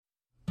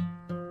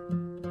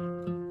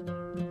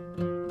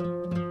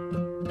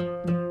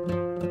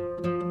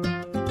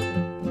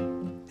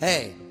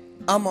Hey,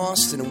 I'm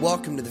Austin, and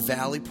welcome to the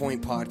Valley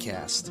Point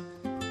Podcast.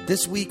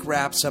 This week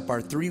wraps up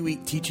our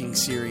 3-week teaching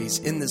series,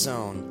 In the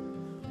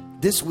Zone.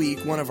 This week,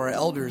 one of our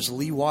elders,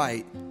 Lee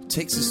White,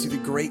 takes us through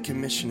the Great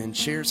Commission and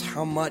shares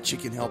how much it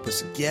can help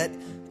us get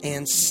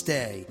and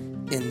stay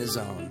in the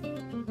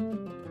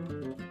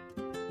zone.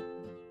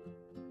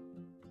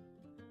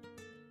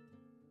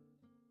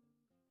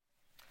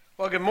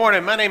 Well, good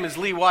morning. My name is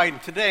Lee White,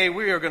 and today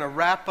we are going to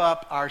wrap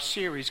up our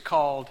series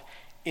called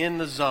In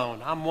the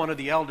Zone. I'm one of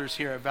the elders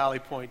here at Valley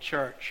Point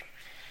Church.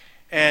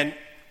 And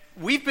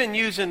we've been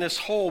using this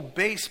whole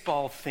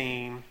baseball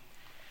theme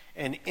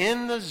and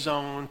in the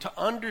zone to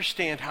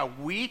understand how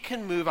we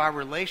can move our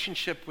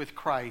relationship with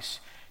Christ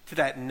to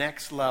that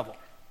next level.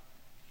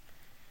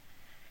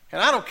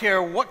 And I don't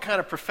care what kind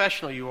of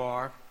professional you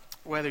are,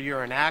 whether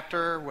you're an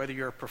actor, whether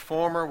you're a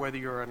performer, whether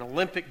you're an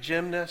Olympic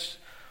gymnast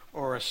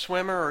or a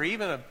swimmer or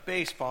even a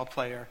baseball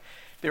player,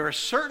 there are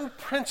certain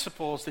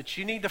principles that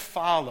you need to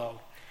follow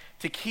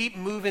to keep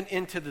moving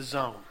into the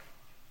zone.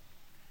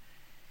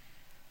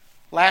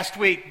 Last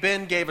week,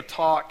 Ben gave a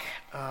talk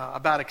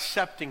about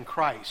accepting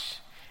Christ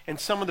and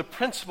some of the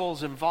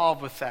principles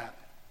involved with that.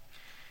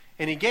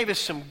 And he gave us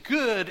some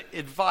good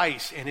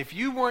advice. And if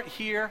you weren't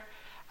here,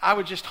 I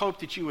would just hope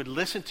that you would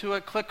listen to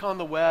it, click on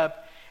the web,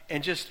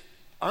 and just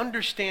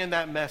understand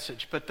that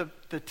message. But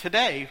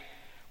today,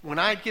 when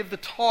I give the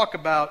talk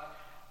about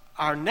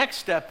our next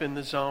step in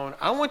the zone,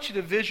 I want you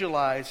to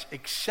visualize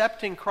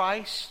accepting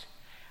Christ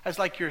as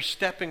like you're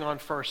stepping on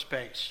first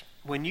base.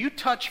 When you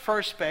touch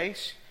first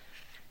base,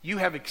 you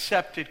have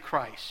accepted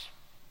Christ.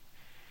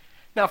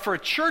 Now, for a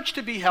church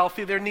to be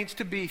healthy, there needs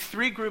to be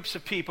 3 groups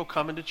of people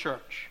coming to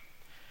church.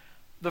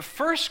 The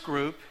first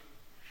group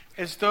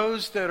is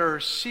those that are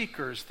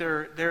seekers.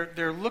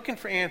 They're looking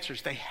for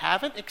answers. They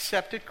haven't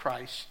accepted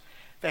Christ.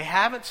 They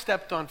haven't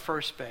stepped on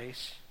first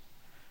base,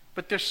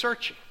 but they're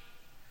searching.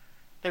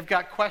 They've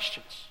got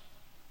questions.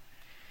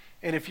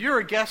 And if you're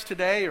a guest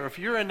today, or if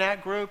you're in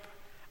that group,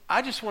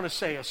 I just want to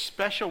say a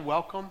special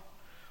welcome.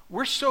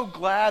 We're so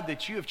glad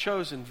that you have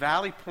chosen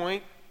Valley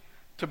Point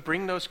to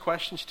bring those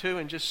questions to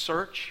and just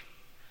search.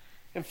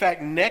 In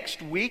fact,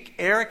 next week,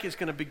 Eric is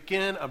going to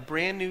begin a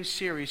brand new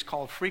series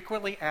called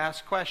Frequently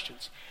Asked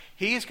Questions.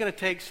 He is going to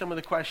take some of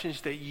the questions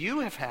that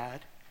you have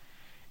had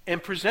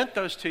and present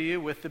those to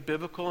you with the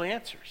biblical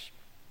answers.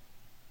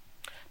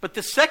 But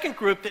the second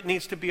group that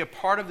needs to be a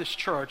part of this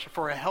church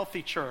for a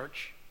healthy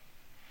church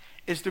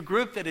is the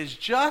group that has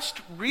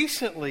just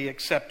recently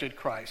accepted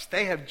Christ.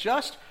 They have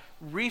just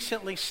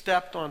recently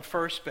stepped on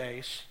first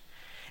base,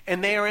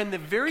 and they are in the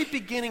very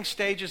beginning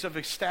stages of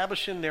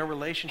establishing their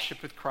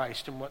relationship with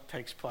Christ and what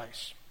takes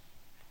place.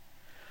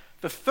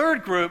 The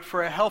third group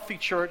for a healthy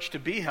church to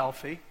be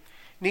healthy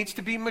needs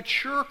to be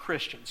mature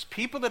Christians,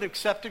 people that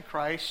accepted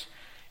Christ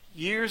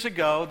years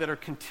ago that are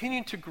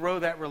continuing to grow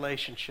that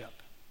relationship.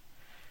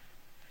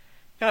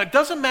 Now, it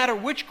doesn't matter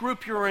which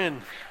group you're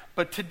in,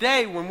 but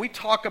today when we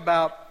talk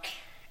about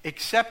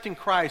accepting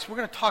Christ, we're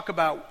going to talk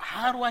about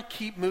how do I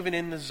keep moving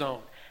in the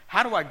zone?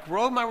 How do I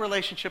grow my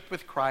relationship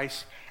with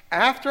Christ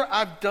after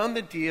I've done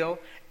the deal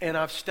and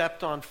I've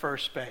stepped on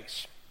first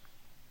base?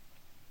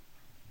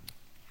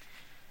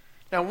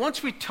 Now,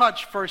 once we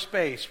touch first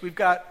base, we've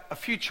got a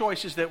few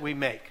choices that we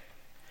make.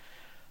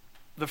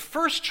 The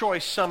first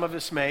choice some of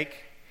us make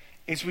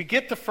is we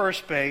get to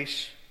first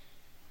base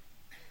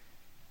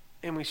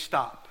and we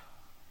stop.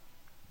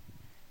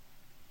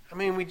 I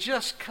mean, we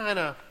just kind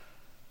of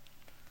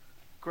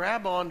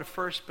grab on to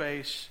first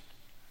base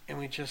and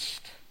we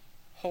just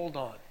hold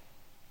on.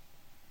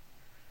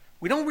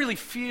 We don't really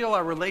feel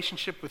our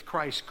relationship with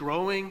Christ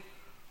growing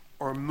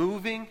or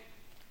moving.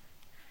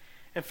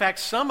 In fact,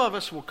 some of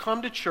us will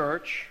come to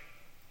church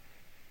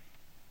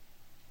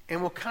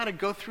and we'll kind of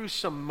go through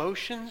some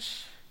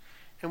motions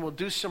and we'll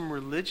do some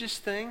religious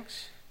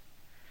things,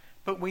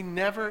 but we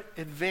never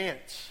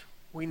advance.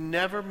 We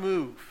never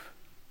move.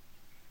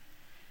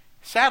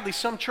 Sadly,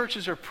 some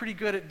churches are pretty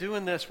good at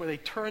doing this where they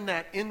turn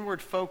that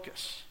inward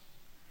focus.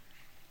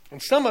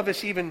 And some of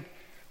us even,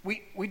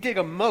 we dig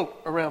a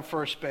moat around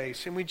first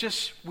base and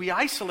we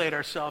isolate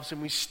ourselves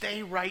and we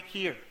stay right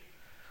here.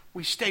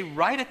 We stay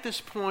right at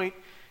this point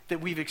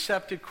that we've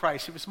accepted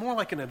Christ. It was more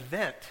like an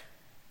event.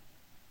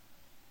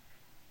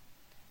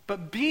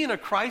 But being a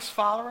Christ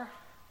follower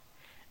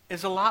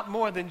is a lot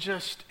more than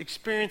just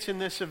experiencing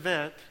this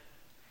event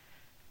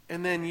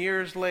and then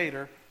years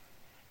later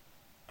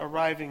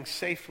arriving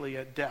safely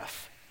at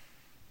death.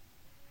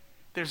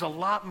 There's a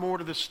lot more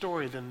to the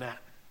story than that.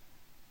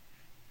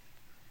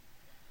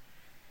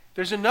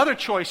 There's another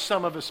choice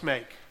some of us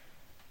make.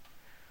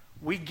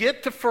 We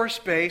get to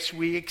first base,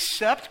 we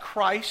accept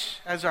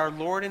Christ as our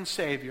Lord and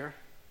Savior,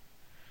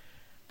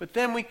 but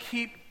then we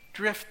keep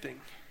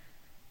drifting.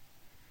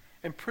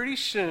 And pretty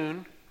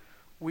soon,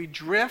 we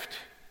drift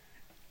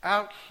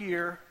out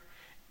here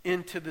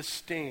into the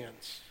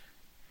stands.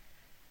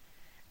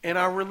 And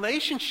our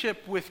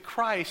relationship with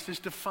Christ is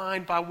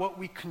defined by what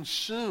we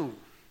consume.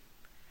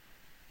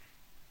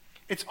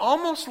 It's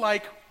almost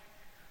like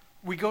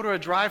we go to a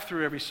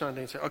drive-thru every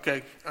Sunday and say,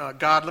 okay,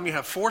 God, let me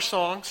have 4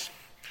 songs.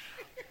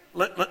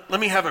 let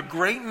me have a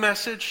great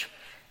message,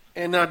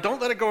 and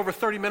don't let it go over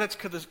 30 minutes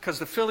because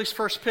the Phillies'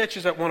 first pitch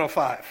is at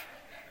 1:05.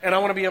 And I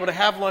want to be able to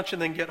have lunch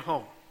and then get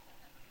home.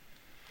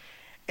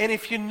 And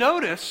if you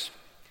notice,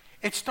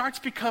 it starts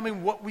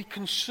becoming what we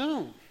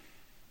consume.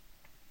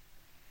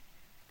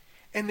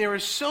 And there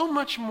is so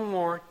much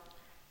more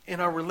in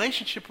our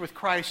relationship with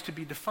Christ to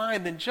be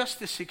defined than just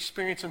this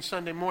experience on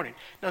Sunday morning.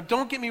 Now,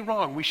 don't get me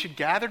wrong. We should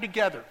gather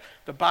together.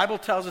 The Bible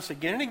tells us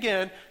again and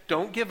again,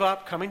 don't give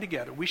up coming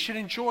together. We should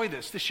enjoy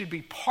this. This should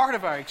be part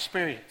of our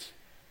experience.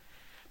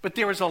 But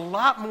there is a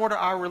lot more to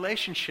our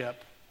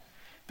relationship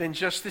than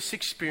just this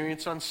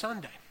experience on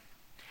Sunday.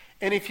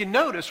 And if you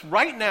notice,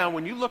 right now,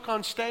 when you look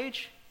on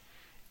stage,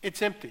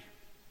 it's empty.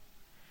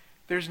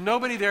 There's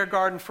nobody there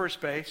guarding first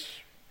base.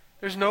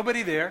 There's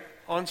nobody there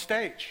on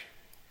stage.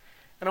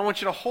 And I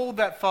want you to hold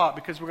that thought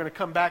because we're going to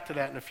come back to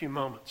that in a few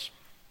moments.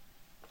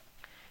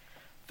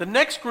 The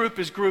next group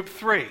is group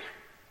 3.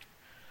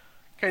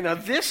 Okay, now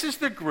this is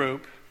the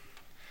group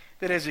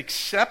that has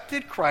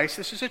accepted Christ.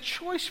 This is a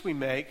choice we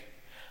make.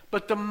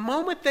 But the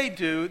moment they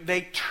do,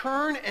 they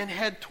turn and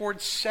head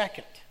towards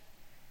second.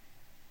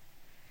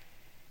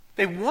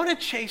 They want to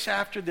chase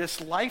after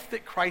this life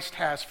that Christ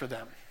has for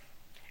them.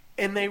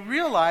 And they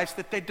realize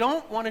that they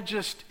don't want to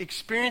just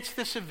experience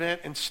this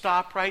event and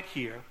stop right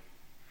here.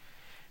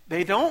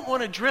 They don't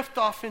want to drift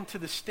off into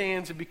the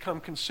stands and become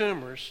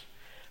consumers,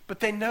 but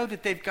they know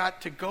that they've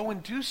got to go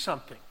and do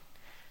something,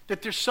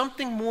 that there's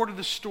something more to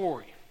the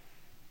story.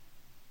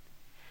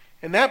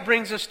 And that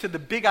brings us to the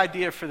big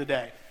idea for the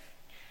day.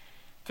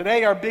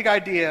 Today, our big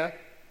idea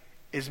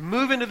is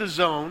move into the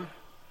zone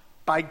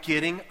by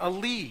getting a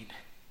lead.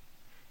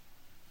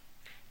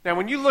 Now,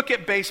 when you look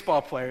at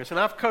baseball players, and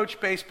I've coached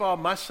baseball,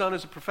 my son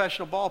is a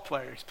professional ball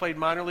player. He's played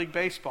minor league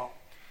baseball.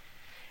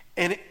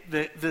 And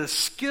the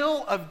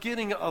skill of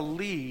getting a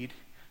lead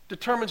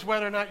determines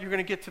whether or not you're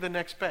going to get to the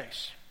next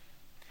base.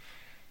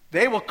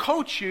 They will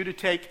coach you to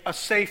take a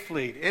safe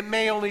lead. It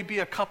may only be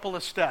a couple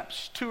of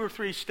steps, 2 or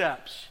 3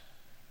 steps.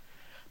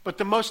 But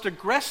the most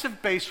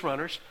aggressive base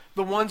runners,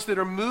 the ones that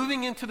are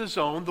moving into the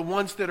zone, the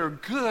ones that are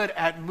good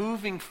at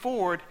moving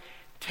forward,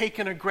 take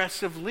an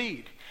aggressive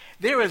lead.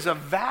 There is a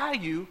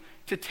value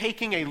to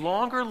taking a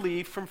longer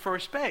lead from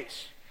first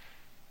base.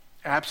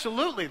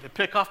 Absolutely. The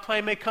pickoff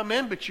play may come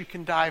in, but you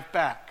can dive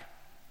back.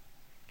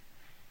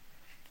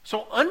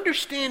 So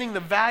understanding the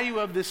value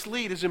of this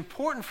lead is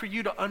important for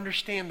you to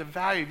understand the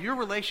value of your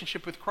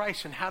relationship with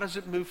Christ and how does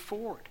it move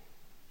forward.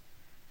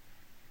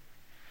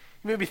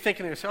 You may be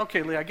thinking to yourself,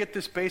 okay, Lee, I get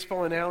this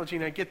baseball analogy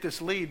and I get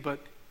this lead, but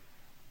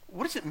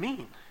what does it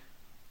mean?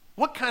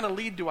 What kind of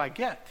lead do I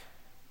get?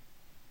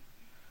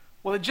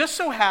 Well, it just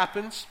so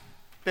happens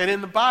that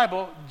in the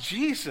Bible,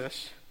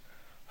 Jesus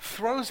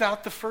throws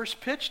out the first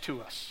pitch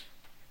to us.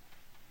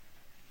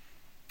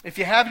 If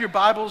you have your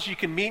Bibles, you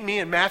can meet me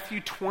in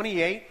Matthew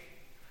 28,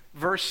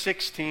 verse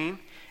 16.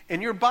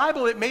 In your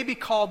Bible, it may be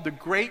called the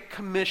Great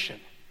Commission.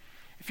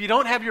 If you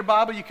don't have your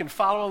Bible, you can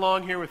follow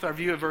along here with our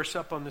view of verse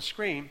up on the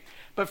screen.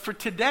 But for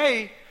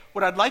today,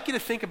 what I'd like you to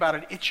think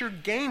about it's your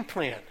game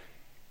plan.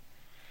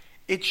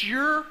 It's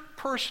your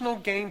personal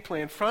game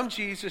plan from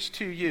Jesus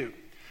to you.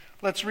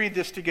 Let's read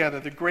this together,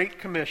 the Great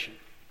Commission.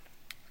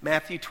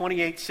 Matthew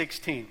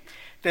 28:16.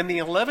 Then the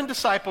 11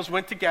 disciples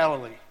went to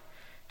Galilee,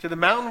 to the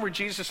mountain where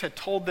Jesus had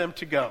told them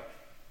to go.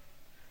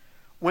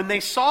 When they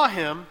saw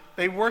him,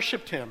 they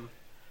worshipped him,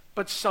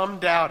 but some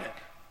doubted.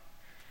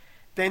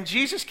 Then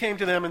Jesus came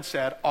to them and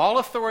said, all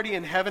authority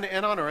in heaven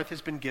and on earth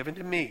has been given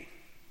to me.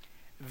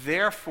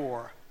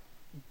 Therefore,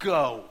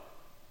 go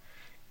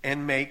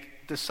and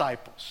make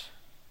disciples.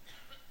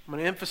 I'm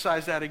going to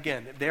emphasize that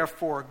again.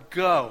 Therefore,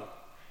 go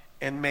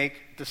and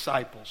make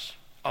disciples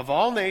of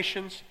all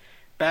nations,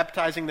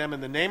 baptizing them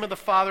in the name of the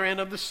Father and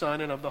of the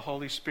Son and of the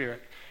Holy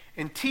Spirit,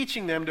 and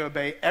teaching them to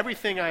obey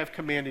everything I have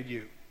commanded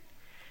you.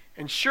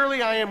 And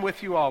surely I am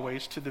with you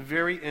always to the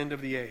very end of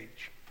the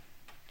age.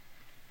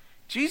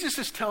 Jesus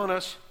is telling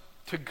us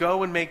to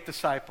go and make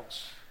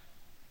disciples.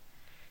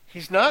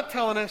 He's not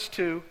telling us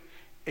to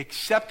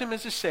accept him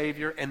as a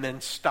Savior and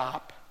then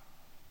stop.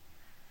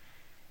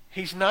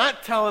 He's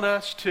not telling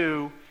us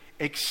to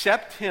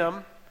accept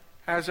him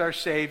as our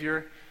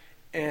Savior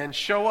and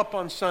show up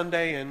on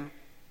Sunday and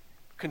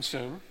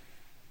consume.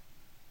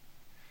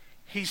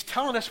 He's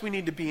telling us we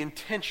need to be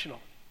intentional.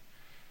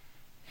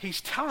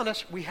 He's telling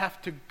us we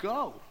have to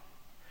go.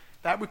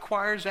 That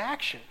requires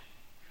action.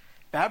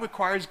 That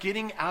requires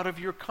getting out of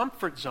your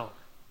comfort zone.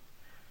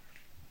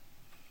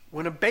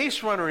 When a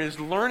base runner is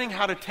learning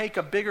how to take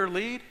a bigger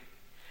lead,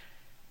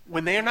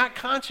 when they're not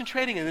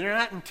concentrating and they're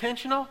not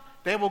intentional,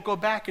 they will go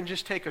back and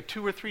just take a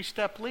 2 or 3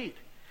 step lead.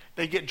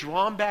 They get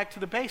drawn back to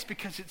the base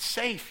because it's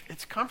safe,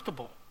 it's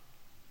comfortable.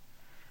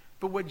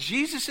 But what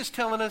Jesus is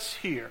telling us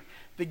here,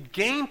 the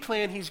game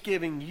plan he's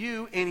giving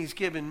you and he's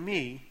given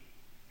me,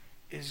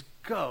 is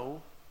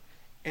go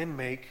and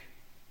make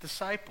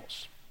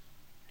disciples.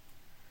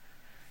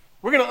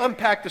 We're going to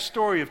unpack the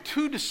story of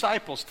 2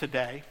 disciples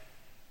today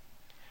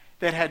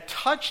that had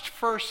touched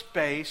first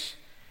base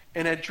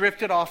and had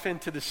drifted off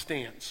into the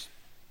stands.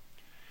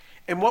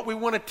 And what we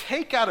want to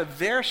take out of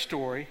their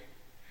story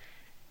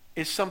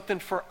is something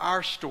for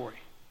our story.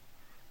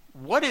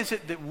 What is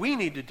it that we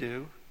need to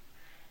do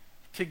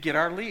to get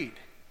our lead?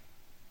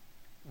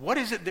 What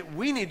is it that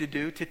we need to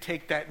do to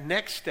take that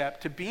next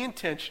step, to be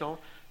intentional,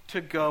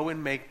 to go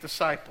and make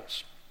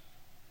disciples?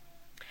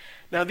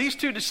 Now, these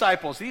two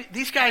disciples,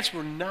 these guys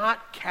were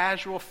not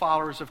casual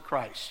followers of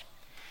Christ.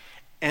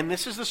 And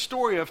this is the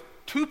story of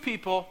two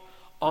people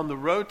on the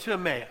road to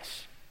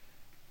Emmaus.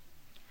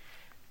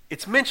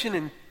 It's mentioned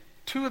in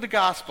two of the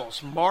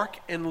Gospels, Mark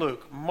and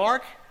Luke.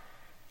 Mark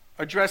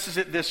addresses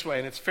it this way,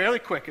 and it's fairly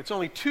quick. It's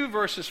only 2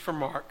 verses from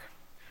Mark.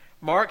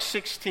 Mark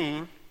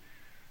 16,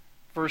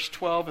 verse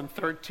 12 and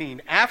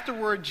 13.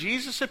 Afterward,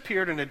 Jesus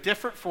appeared in a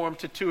different form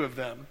to 2 of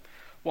them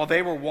while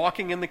they were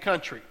walking in the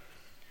country.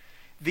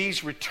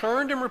 These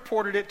returned and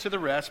reported it to the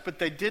rest, but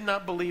they did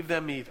not believe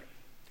them either.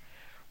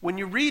 When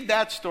you read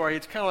that story,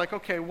 it's kind of like,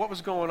 okay, what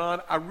was going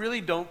on? I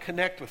really don't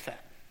connect with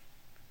that.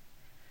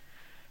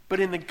 But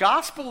in the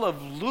Gospel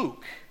of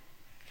Luke,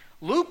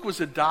 Luke was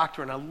a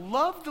doctor, and I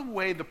love the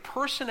way the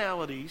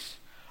personalities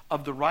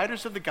of the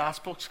writers of the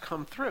Gospels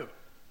come through.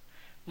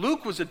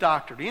 Luke was a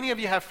doctor. Do any of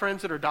you have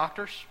friends that are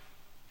doctors?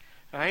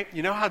 All right?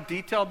 You know how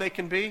detailed they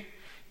can be?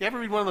 You ever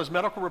read one of those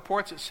medical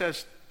reports that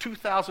says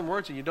 2,000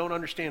 words and you don't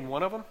understand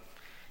one of them?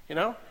 You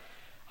know?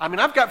 I mean,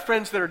 I've got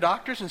friends that are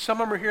doctors, and some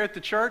of them are here at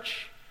the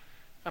church.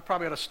 I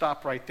probably ought to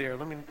stop right there.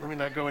 Let me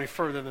not go any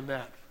further than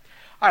that.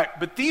 All right,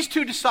 but these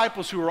two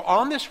disciples who are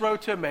on this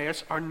road to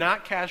Emmaus are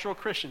not casual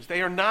Christians.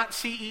 They are not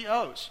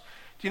CEOs.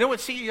 Do you know what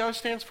CEO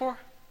stands for?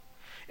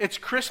 It's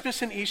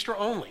Christmas and Easter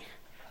only.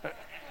 All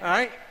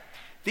right?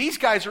 These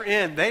guys are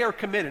in. They are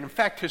committed. In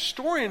fact,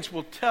 historians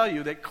will tell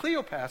you that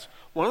Cleopas,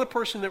 one of the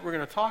person that we're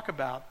going to talk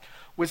about,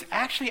 was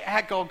actually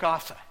at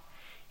Golgotha.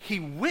 He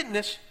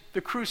witnessed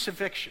the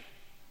crucifixion.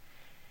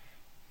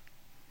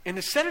 And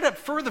to set it up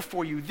further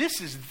for you, this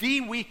is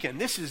the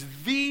weekend. This is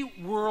the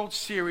World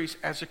Series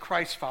as a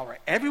Christ follower.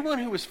 Everyone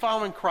who is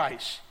following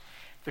Christ,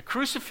 the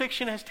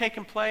crucifixion has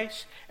taken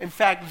place. In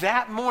fact,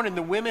 that morning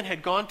the women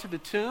had gone to the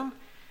tomb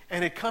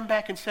and had come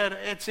back and said,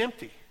 it's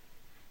empty.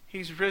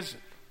 He's risen.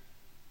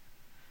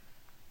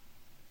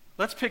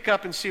 Let's pick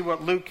up and see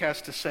what Luke has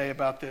to say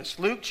about this.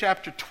 Luke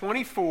chapter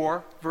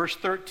 24, verse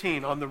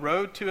 13, on the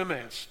road to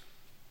Emmaus.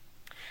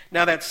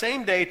 Now that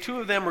same day, 2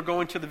 of them were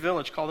going to the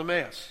village called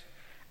Emmaus,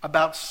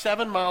 about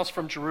 7 miles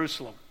from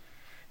Jerusalem.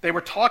 They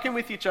were talking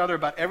with each other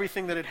about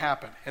everything that had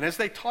happened. And as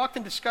they talked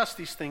and discussed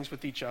these things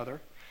with each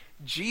other,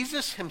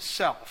 Jesus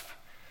himself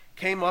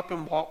came up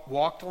and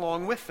walked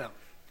along with them.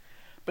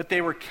 But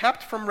they were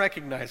kept from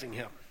recognizing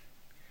him.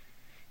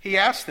 He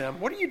asked them,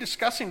 "What are you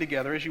discussing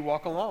together as you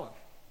walk along?"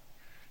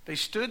 They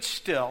stood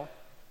still,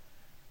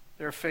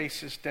 their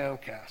faces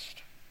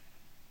downcast.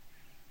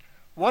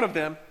 One of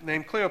them,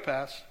 named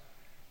Cleopas,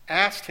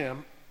 asked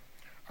him,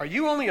 "Are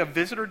you only a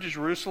visitor to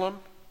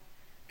Jerusalem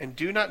and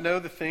do not know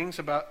the things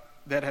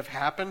that have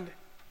happened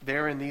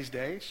there in these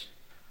days?"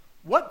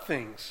 "What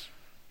things?"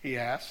 he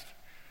asked.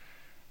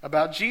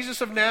 "About Jesus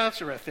of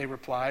Nazareth," they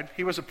replied.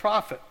 "He was a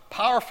prophet,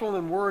 powerful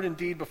in word and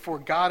deed before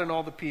God and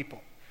all the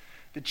people.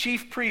 The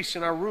chief priests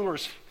and our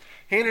rulers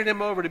handed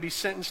him over to be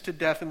sentenced to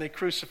death, and they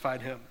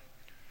crucified him.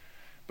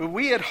 But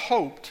we had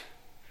hoped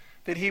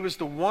that he was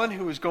the one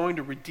who was going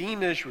to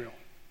redeem Israel.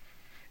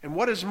 And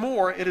what is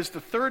more, it is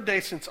the 3rd day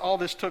since all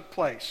this took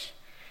place.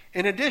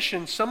 In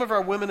addition, some of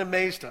our women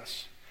amazed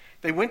us.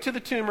 They went to the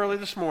tomb early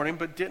this morning,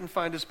 but didn't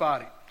find his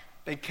body.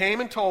 They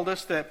came and told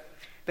us that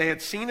they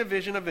had seen a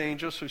vision of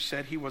angels who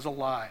said he was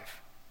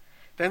alive.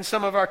 Then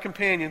some of our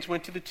companions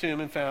went to the tomb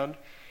and found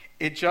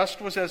it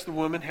just was as the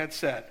woman had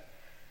said.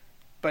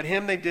 But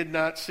him they did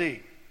not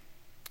see.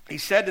 He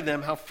said to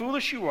them, 'How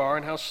foolish you are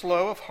and how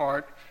slow of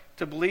heart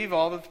to believe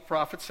all that the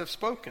prophets have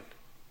spoken.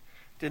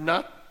 Did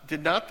not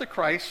the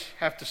Christ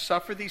have to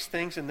suffer these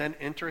things and then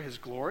enter his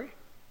glory?'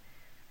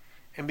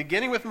 And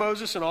beginning with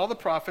Moses and all the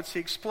prophets, he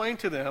explained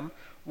to them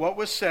what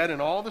was said in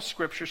all the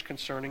scriptures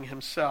concerning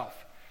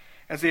himself.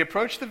 As they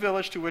approached the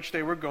village to which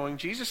they were going,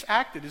 Jesus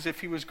acted as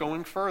if he was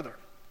going further.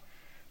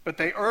 But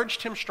they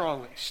urged him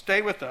strongly,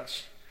 'Stay with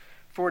us,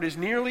 for it is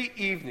nearly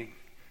evening.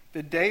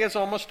 The day is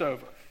almost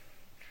over.'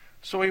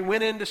 So he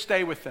went in to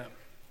stay with them."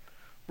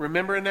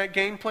 Remember in that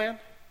game plan?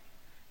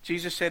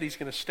 Jesus said he's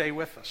going to stay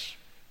with us.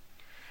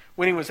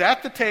 When he was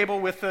at the table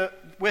with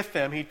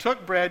them, he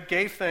took bread,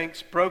 gave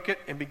thanks, broke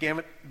it, and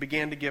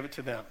began to give it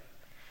to them.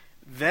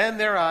 Then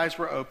their eyes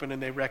were opened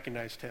and they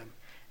recognized him,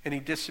 and he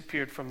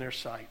disappeared from their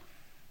sight.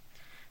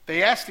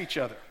 They asked each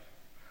other,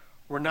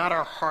 "Were not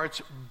our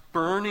hearts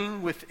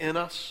burning within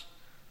us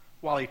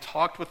while he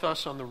talked with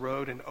us on the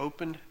road and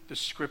opened the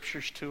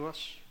scriptures to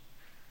us?"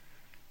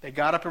 They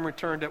got up and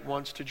returned at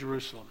once to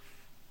Jerusalem.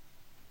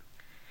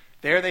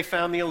 There they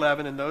found the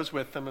 11 and those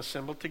with them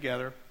assembled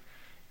together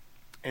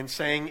and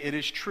saying, "It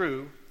is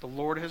true, the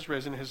Lord has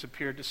risen and has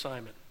appeared to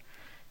Simon."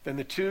 Then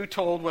the 2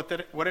 told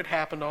what had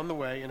happened on the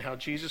way and how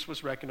Jesus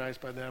was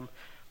recognized by them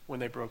when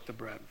they broke the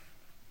bread.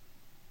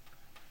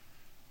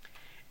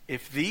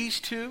 If these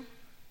 2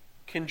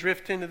 can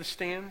drift into the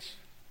stands,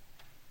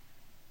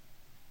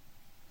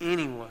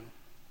 anyone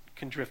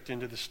can drift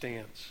into the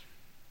stands.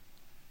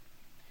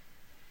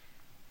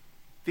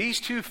 These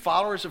two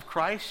followers of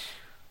Christ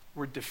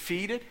were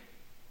defeated.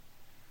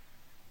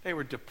 They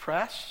were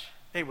depressed.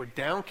 They were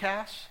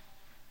downcast.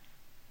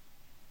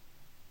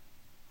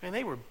 And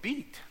they were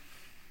beat.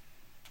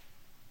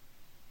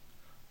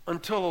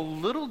 Until a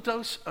little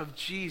dose of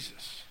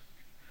Jesus,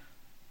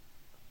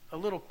 a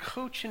little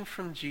coaching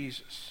from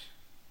Jesus,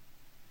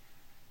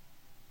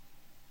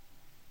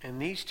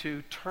 and these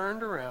two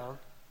turned around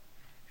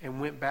and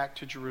went back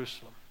to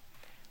Jerusalem.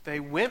 They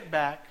went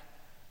back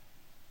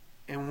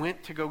and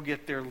went to go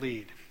get their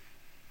lead.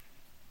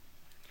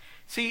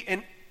 See,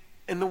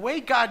 and the way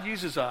God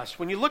uses us,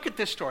 when you look at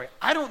this story,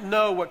 I don't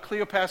know what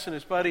Cleopas and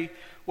his buddy,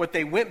 what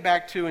they went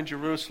back to in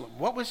Jerusalem.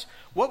 What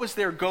was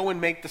their go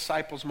and make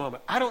disciples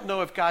moment? I don't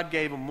know if God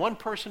gave them one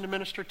person to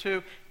minister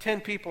to,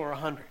 10 people, or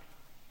 100.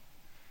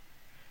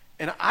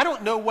 And I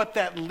don't know what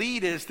that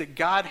lead is that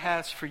God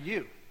has for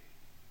you.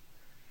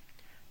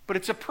 But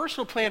it's a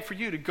personal plan for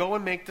you to go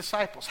and make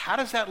disciples. How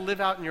does that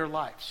live out in your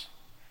lives?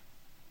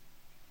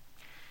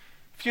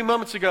 A few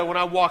moments ago when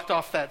I walked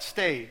off that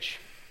stage,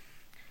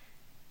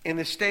 and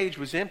the stage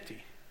was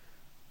empty,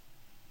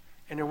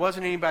 and there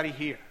wasn't anybody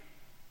here.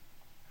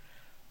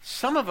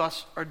 Some of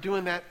us are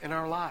doing that in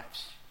our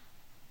lives.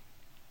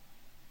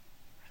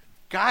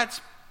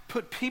 God's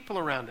put people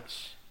around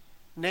us,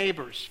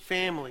 neighbors,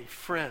 family,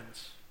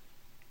 friends,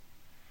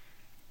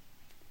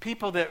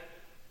 people that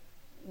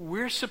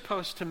we're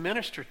supposed to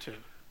minister to,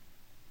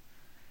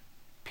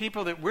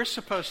 people that we're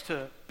supposed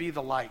to be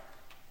the light.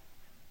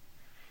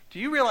 Do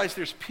you realize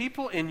there's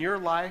people in your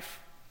life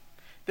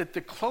that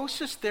the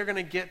closest they're going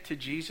to get to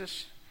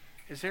Jesus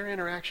is their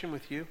interaction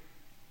with you?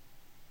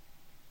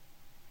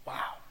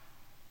 Wow.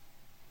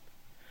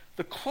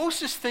 The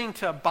closest thing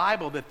to a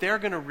Bible that they're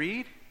going to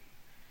read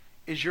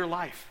is your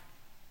life.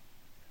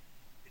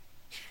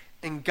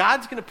 And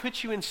God's going to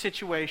put you in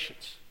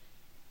situations.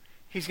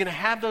 He's going to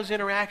have those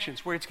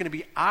interactions where it's going to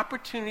be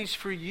opportunities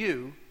for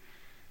you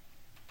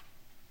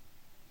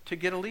to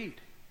get a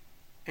lead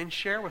and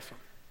share with them.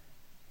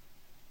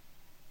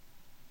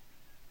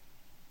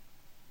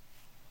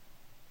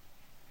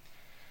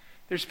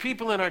 There's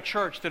people in our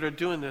church that are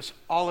doing this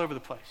all over the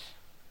place.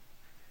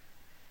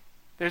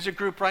 There's a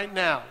group right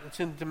now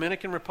that's in the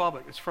Dominican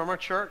Republic. It's from our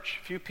church,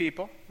 a few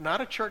people, not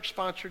a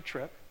church-sponsored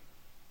trip.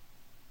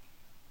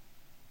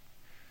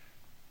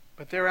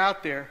 But they're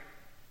out there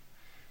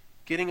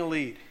getting a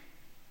lead.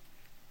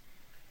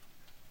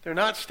 They're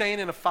not staying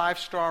in a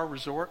 5-star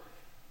resort.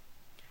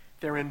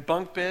 They're in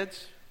bunk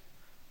beds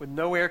with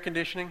no air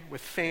conditioning,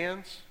 with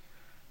fans,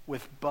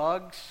 with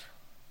bugs.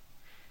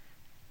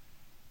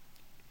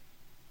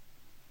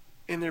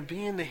 And they're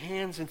being the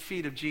hands and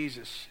feet of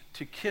Jesus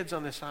to kids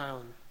on this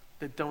island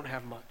that don't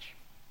have much.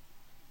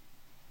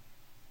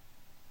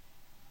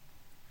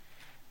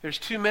 There's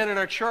 2 men in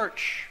our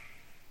church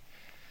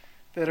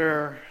that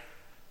are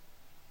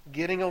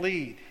getting a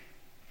lead.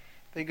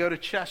 They go to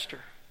Chester,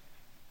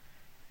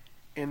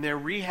 and they're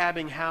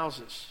rehabbing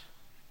houses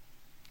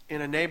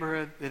in a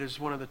neighborhood that is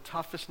one of the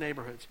toughest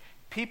neighborhoods.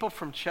 People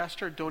from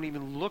Chester don't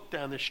even look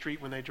down the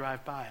street when they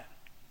drive by it.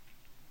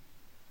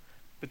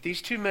 But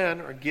these 2 men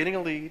are getting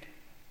a lead.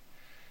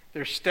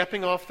 They're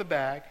stepping off the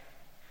bag.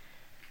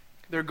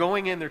 They're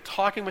going in, they're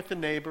talking with the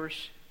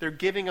neighbors. They're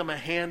giving them a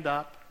hand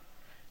up.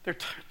 They're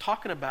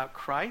talking about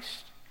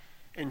Christ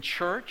and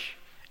church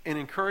and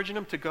encouraging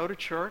them to go to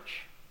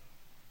church.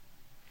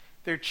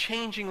 They're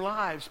changing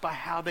lives by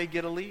how they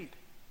get a lead.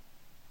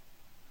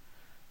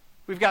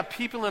 We've got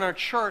people in our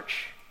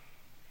church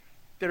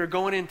that are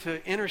going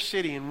into inner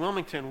city in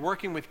Wilmington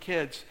working with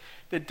kids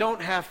that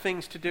don't have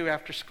things to do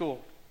after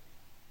school.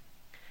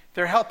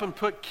 They're helping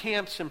put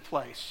camps in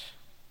place.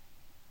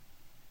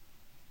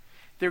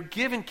 They're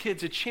giving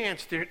kids a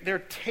chance.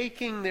 They're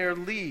taking their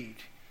lead.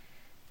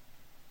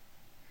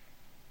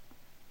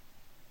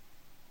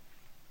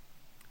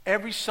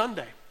 Every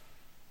Sunday,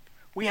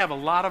 we have a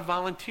lot of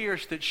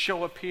volunteers that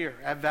show up here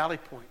at Valley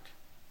Point.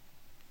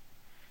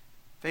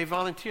 They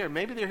volunteer.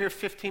 Maybe they're here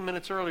 15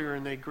 minutes earlier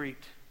and they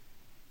greet.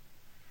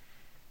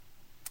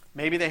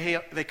 Maybe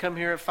they come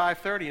here at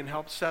 5:30 and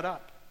help set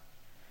up.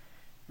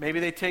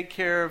 Maybe they take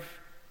care of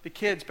the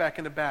kids back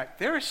in the back.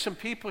 There are some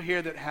people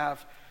here that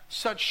have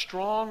such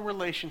strong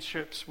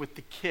relationships with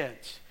the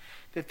kids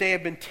that they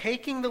have been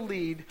taking the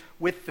lead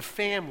with the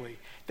family.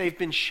 They've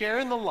been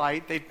sharing the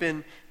light. They've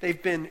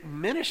been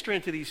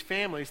ministering to these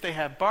families. They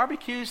have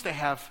barbecues. They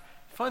have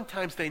fun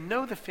times. They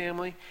know the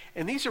family.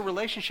 And these are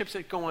relationships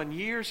that go on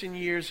years and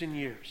years and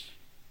years.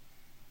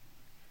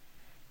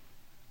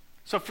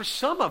 So for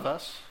some of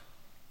us,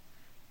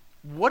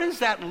 what does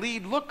that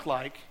lead look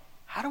like?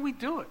 How do we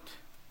do it?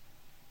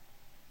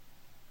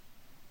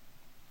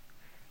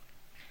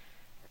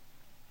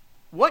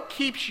 What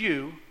keeps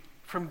you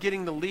from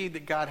getting the lead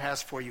that God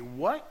has for you?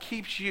 What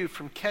keeps you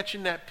from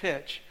catching that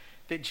pitch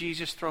that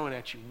Jesus is throwing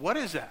at you? What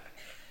is that?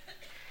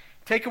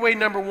 Takeaway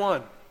number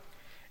 1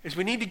 is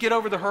we need to get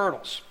over the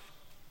hurdles.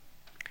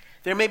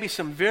 There may be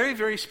some very,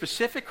 very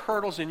specific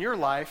hurdles in your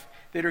life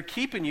that are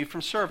keeping you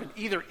from serving,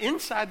 either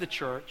inside the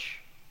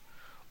church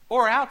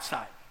or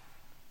outside.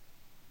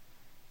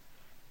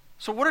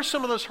 So what are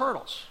some of those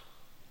hurdles?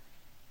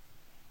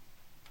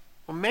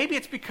 Well, maybe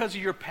it's because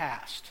of your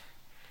past.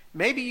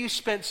 Maybe you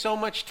spent so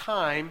much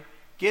time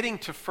getting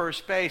to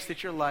first base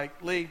that you're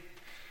like, Lee,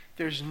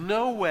 there's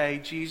no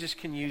way Jesus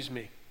can use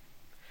me.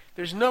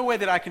 There's no way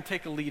that I can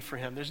take a lead for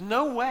him. There's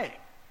no way.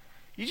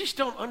 You just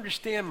don't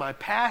understand my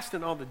past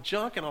and all the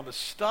junk and all the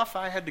stuff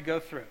I had to go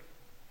through.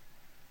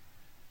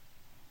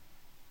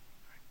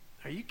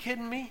 Are you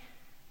kidding me?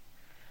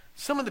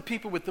 Some of the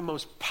people with the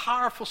most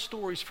powerful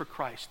stories for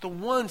Christ, the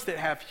ones that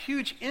have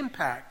huge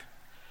impact,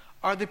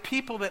 are the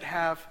people that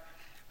have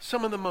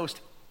some of the most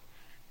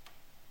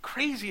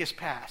craziest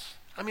pasts.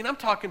 I mean, I'm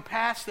talking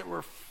pasts that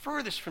were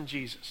furthest from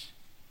Jesus.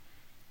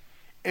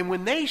 And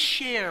when they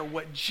share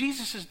what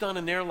Jesus has done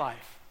in their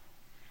life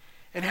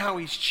and how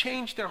he's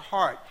changed their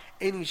heart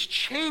and he's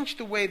changed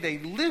the way they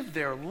live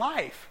their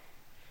life,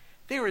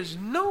 there is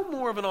no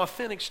more of an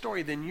authentic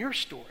story than your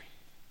story.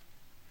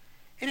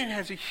 And it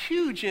has a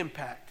huge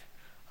impact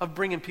of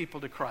bringing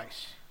people to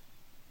Christ.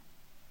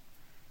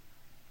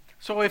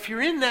 So if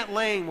you're in that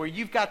lane where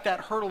you've got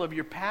that hurdle of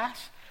your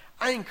past,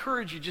 I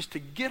encourage you just to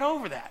get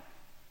over that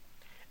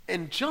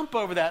and jump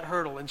over that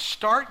hurdle and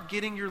start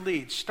getting your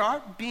lead.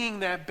 Start being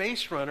that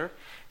base runner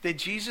that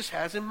Jesus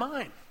has in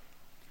mind.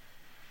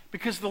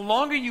 Because the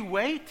longer you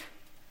wait,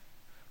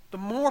 the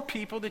more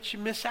people that you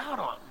miss out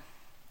on.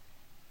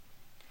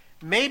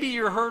 Maybe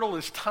your hurdle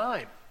is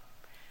time.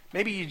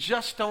 Maybe you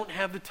just don't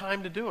have the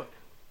time to do it.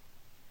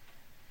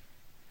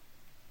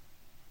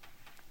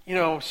 You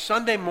know,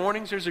 Sunday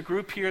mornings there's a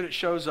group here that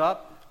shows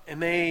up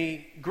and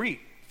they greet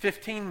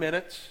 15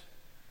 minutes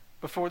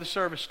before the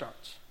service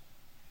starts.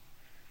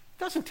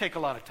 It doesn't take a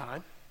lot of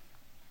time.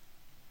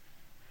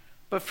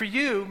 But for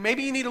you,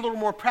 maybe you need a little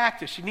more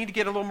practice. You need to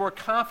get a little more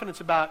confidence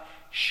about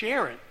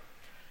sharing.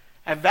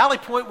 At Valley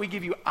Point, we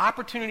give you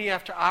opportunity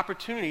after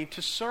opportunity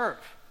to serve.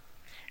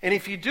 And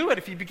if you do it,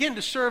 if you begin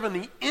to serve on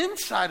the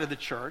inside of the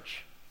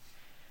church,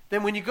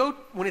 then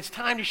when it's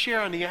time to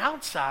share on the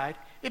outside,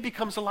 it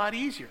becomes a lot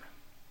easier.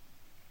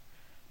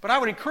 But I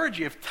would encourage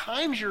you, if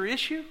time's your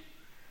issue,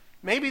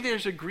 maybe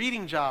there's a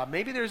greeting job,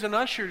 maybe there's an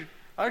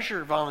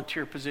usher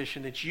volunteer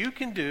position that you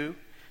can do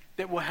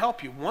that will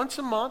help you once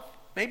a month,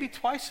 maybe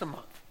twice a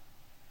month.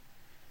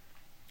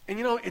 And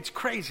you know, it's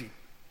crazy.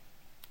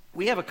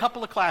 We have a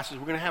couple of classes.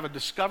 We're going to have a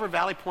Discover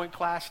Valley Point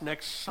class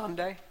next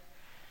Sunday.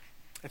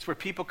 It's where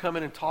people come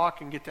in and talk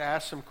and get to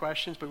ask some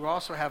questions, but we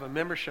also have a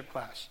membership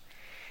class.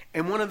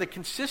 And one of the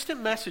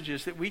consistent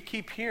messages that we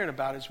keep hearing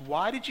about is,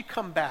 why did you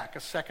come back a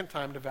second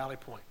time to Valley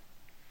Point?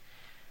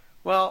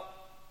 Well,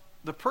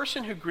 the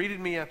person who greeted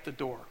me at the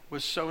door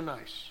was so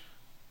nice.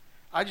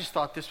 I just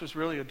thought this was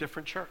really a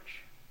different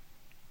church.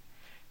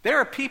 There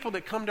are people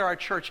that come to our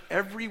church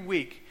every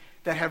week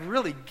that have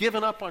really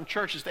given up on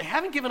churches. They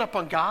haven't given up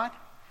on God,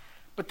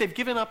 but they've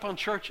given up on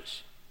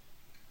churches.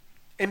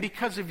 And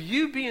because of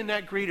you being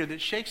that greeter that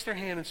shakes their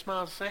hand and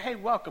smiles and say, hey,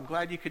 welcome,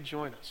 glad you could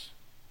join us.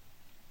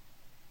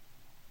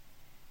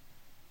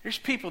 There's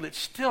people that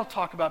still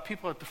talk about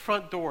people at the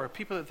front door,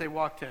 people that they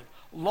walked in,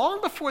 long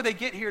before they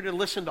get here to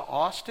listen to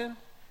Austin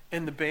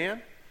and the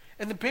band.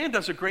 And the band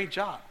does a great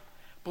job.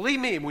 Believe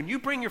me, when you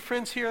bring your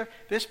friends here,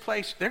 this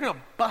place, they're going to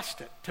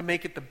bust it to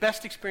make it the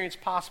best experience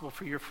possible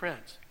for your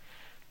friends.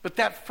 But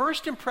that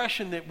first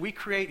impression that we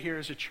create here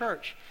as a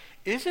church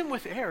isn't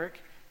with Eric,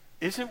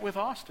 isn't with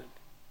Austin.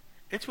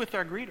 It's with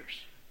our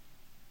greeters.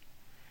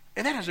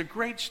 And that is a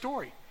great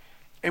story.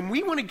 And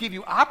we want to give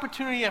you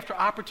opportunity after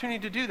opportunity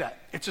to do that.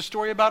 It's a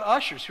story about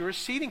ushers who are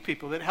seating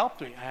people that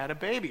helped me. I had a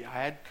baby. I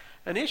had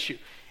an issue.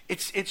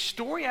 It's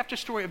story after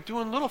story of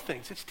doing little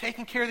things. It's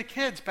taking care of the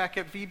kids back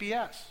at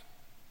VBS.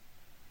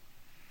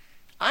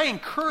 I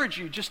encourage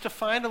you just to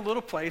find a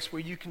little place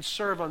where you can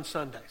serve on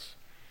Sundays,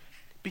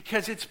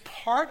 because it's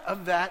part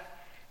of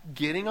that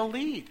getting a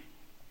lead.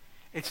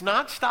 It's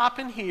not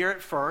stopping here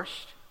at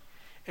first.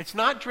 It's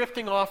not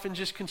drifting off and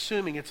just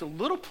consuming. It's a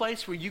little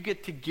place where you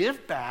get to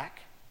give back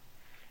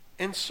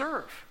and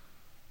serve.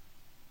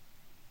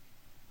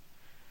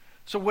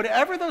 So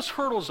whatever those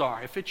hurdles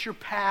are, if it's your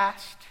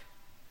past,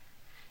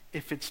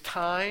 if it's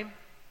time,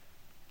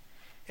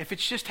 if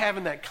it's just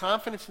having that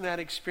confidence in that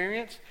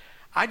experience,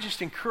 I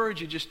just encourage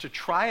you just to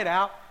try it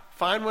out.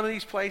 Find one of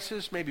these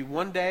places, maybe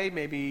one day,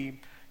 maybe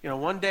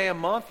one day a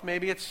month,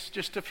 maybe it's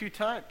just a few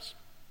times.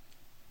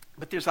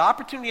 But there's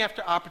opportunity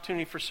after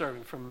opportunity for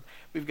serving.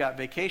 We've got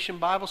Vacation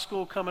Bible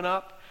School coming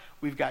up.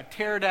 We've got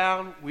Tear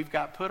Down. We've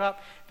got Put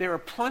Up. There are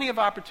plenty of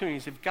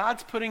opportunities. If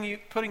God's putting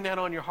that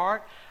on your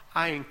heart,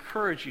 I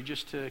encourage you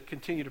just to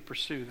continue to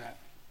pursue that.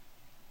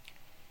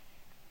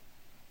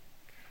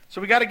 So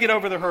we got to get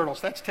over the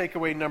hurdles. That's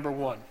takeaway number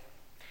 1.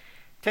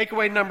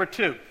 Takeaway number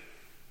 2.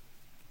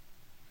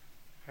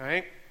 All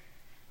right?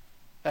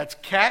 That's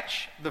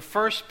catch the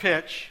first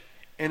pitch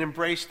and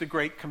embrace the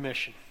Great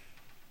Commission.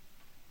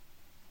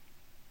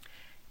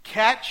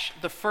 Catch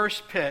the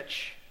first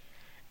pitch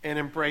and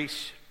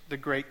embrace the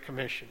Great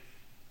Commission.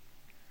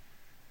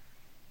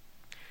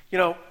 You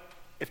know,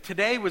 if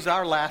today was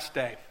our last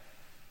day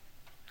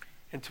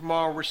and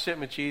tomorrow we're sitting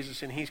with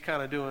Jesus and he's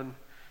kind of doing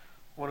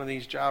one of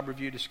these job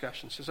review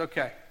discussions. Says,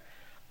 okay,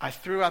 I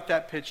threw out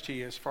that pitch to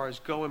you as far as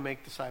go and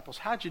make disciples.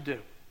 How'd you do?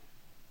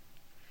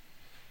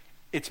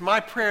 It's my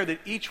prayer that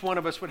each one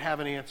of us would have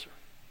an answer.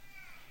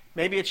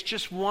 Maybe it's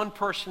just one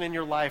person in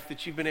your life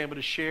that you've been able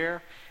to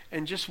share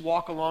and just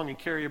walk along and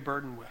carry a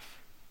burden with.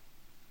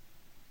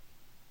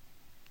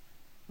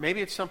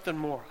 Maybe it's something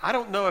more. I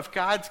don't know if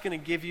God's going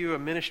to give you a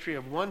ministry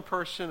of one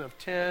person, of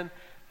 10,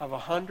 of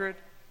 100.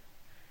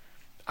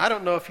 I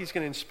don't know if he's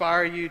going to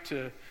inspire you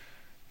to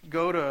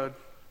go to,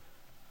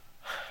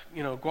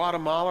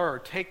 Guatemala or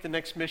take the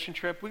next mission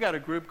trip. We got a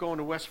group going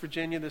to West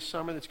Virginia this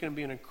summer that's going to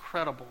be an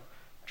incredible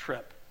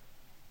trip.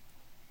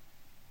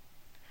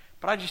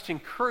 But I just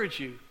encourage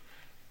you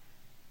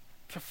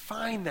to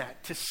find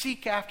that, to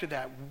seek after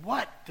that.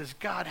 What does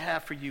God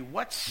have for you?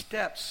 What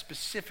steps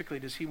specifically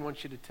does he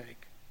want you to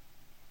take?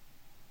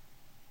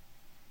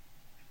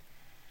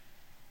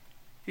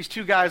 These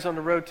two guys on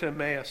the road to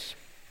Emmaus,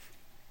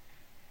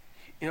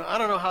 I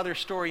don't know how their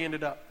story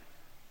ended up.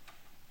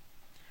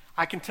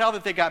 I can tell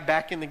that they got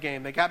back in the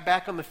game. They got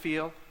back on the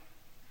field.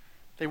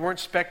 They weren't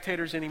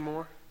spectators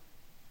anymore.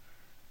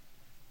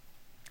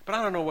 But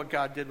I don't know what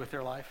God did with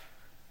their life.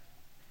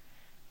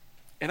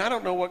 And I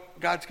don't know what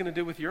God's going to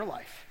do with your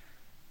life.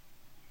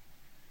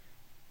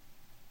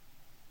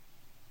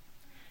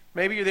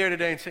 Maybe you're there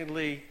today and say,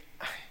 Lee,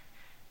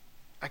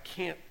 I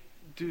can't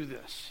do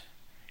this.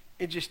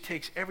 It just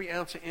takes every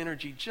ounce of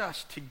energy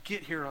just to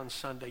get here on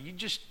Sunday. You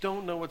just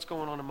don't know what's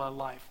going on in my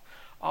life.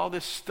 All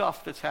this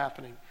stuff that's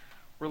happening.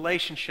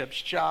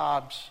 Relationships,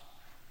 jobs.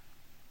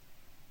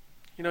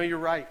 You're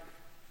right.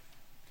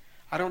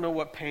 I don't know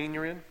what pain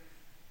you're in.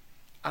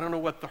 I don't know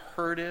what the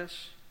hurt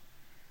is.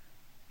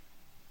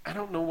 I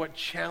don't know what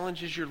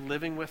challenges you're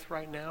living with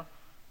right now.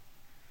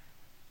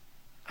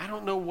 I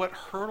don't know what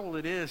hurdle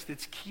it is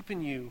that's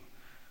keeping you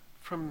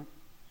from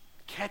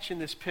catching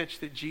this pitch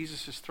that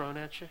Jesus has thrown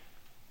at you.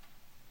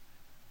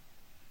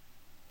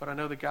 But I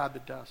know the God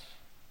that does.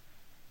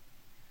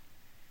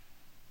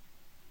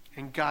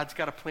 And God's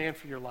got a plan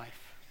for your life.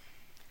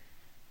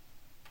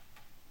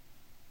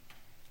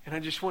 And I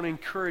just want to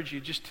encourage you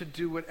just to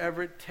do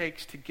whatever it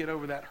takes to get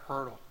over that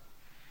hurdle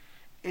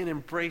and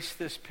embrace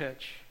this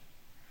pitch.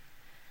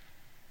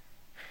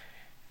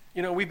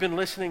 We've been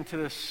listening to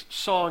this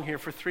song here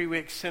for 3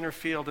 weeks, Center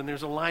Field, and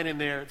there's a line in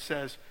there that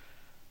says,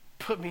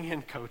 "Put me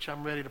in, coach.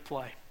 I'm ready to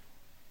play."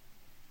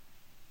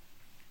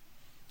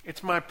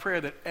 It's my prayer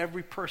that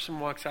every person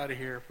walks out of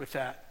here with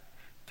that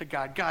to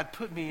God. God,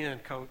 put me in,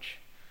 coach.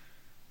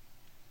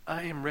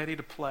 I am ready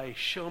to play.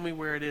 Show me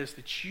where it is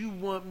that you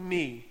want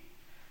me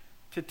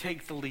to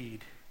take the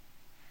lead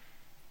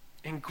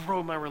and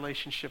grow my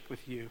relationship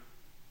with you.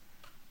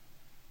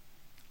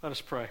 Let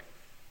us pray.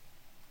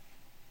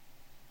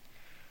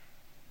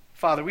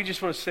 Father, we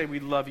just want to say we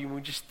love you, and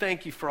we just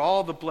thank you for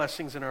all the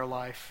blessings in our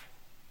life.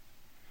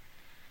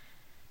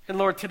 And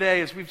Lord,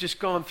 today, as we've just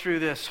gone through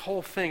this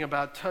whole thing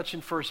about touching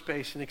first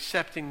base and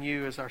accepting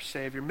you as our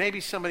Savior,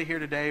 maybe somebody here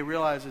today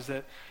realizes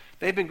that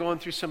they've been going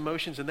through some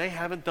motions and they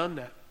haven't done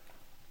that.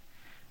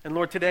 And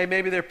Lord, today,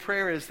 maybe their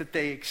prayer is that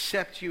they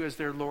accept you as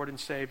their Lord and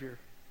Savior.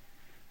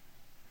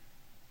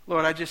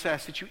 Lord, I just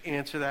ask that you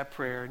answer that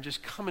prayer and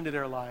just come into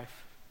their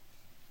life.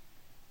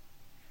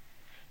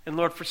 And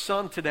Lord, for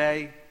some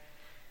today,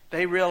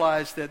 they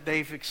realize that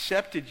they've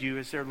accepted you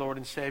as their Lord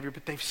and Savior,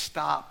 but they've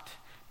stopped.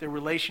 Their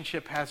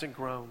relationship hasn't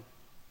grown.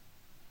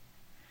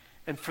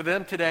 And for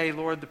them today,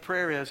 Lord, the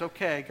prayer is,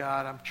 okay,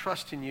 God, I'm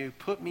trusting you.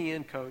 Put me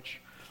in, coach.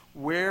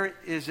 Where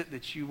is it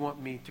that you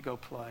want me to go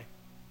play?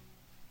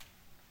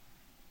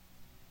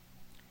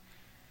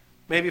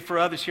 Maybe for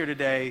others here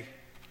today,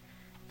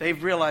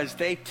 they've realized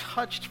they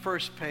touched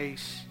first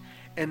base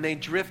and they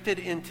drifted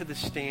into the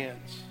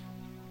stands.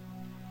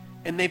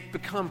 And they've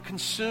become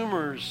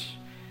consumers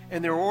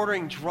and they're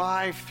ordering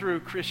drive-through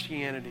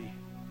Christianity.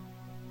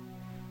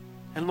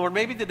 And Lord,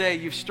 maybe today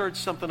you've stirred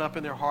something up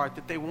in their heart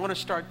that they want to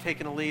start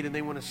taking a lead and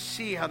they want to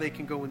see how they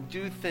can go and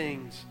do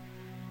things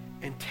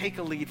and take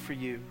a lead for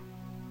you.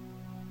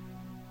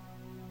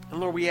 And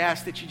Lord, we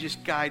ask that you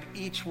just guide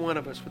each one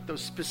of us with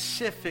those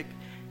specific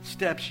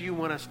steps you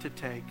want us to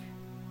take.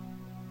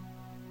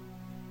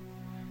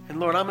 And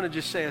Lord, I'm going to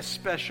just say a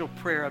special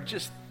prayer of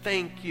just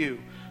thank you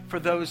for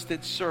those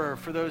that serve,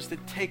 for those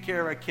that take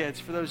care of our kids,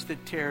 for those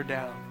that tear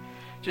down.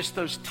 Just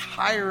those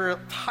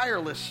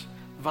tireless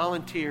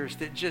volunteers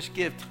that just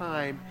give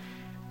time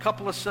a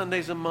couple of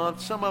Sundays a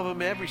month, some of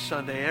them every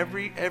Sunday,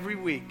 every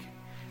week.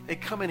 They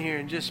come in here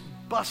and just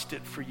bust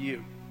it for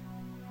you.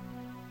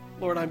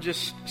 Lord, I'm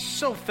just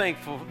so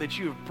thankful that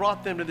you have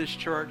brought them to this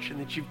church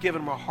and that you've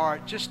given them a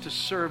heart just to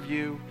serve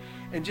you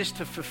and just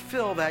to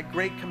fulfill that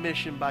great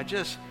commission by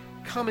just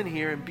coming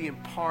here and being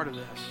part of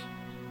this.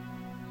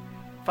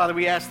 Father,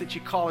 we ask that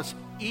you call us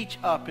each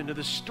up into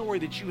the story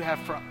that you have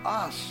for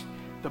us,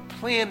 the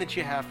plan that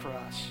you have for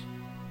us.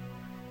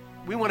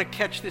 We want to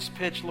catch this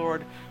pitch,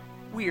 Lord.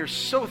 We are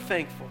so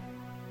thankful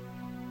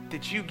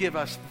that you give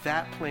us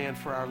that plan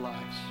for our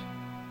lives.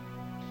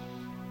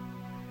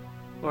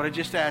 Lord, I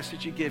just ask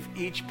that you give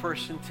each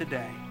person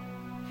today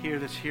here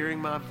that's hearing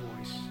my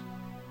voice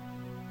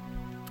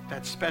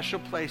that special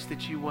place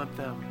that you want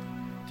them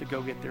to go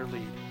get their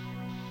lead.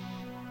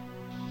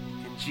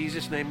 In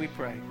Jesus' name we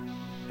pray.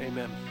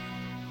 Amen.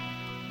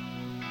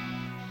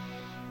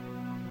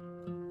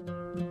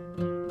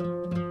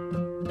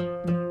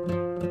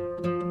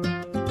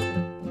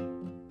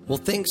 Well,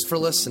 thanks for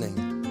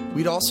listening.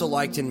 We'd also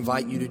like to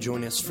invite you to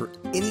join us for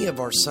any of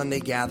our Sunday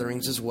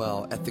gatherings as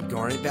well at the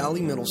Garnet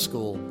Valley Middle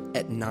School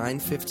at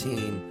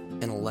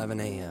 9:15 and 11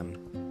 a.m.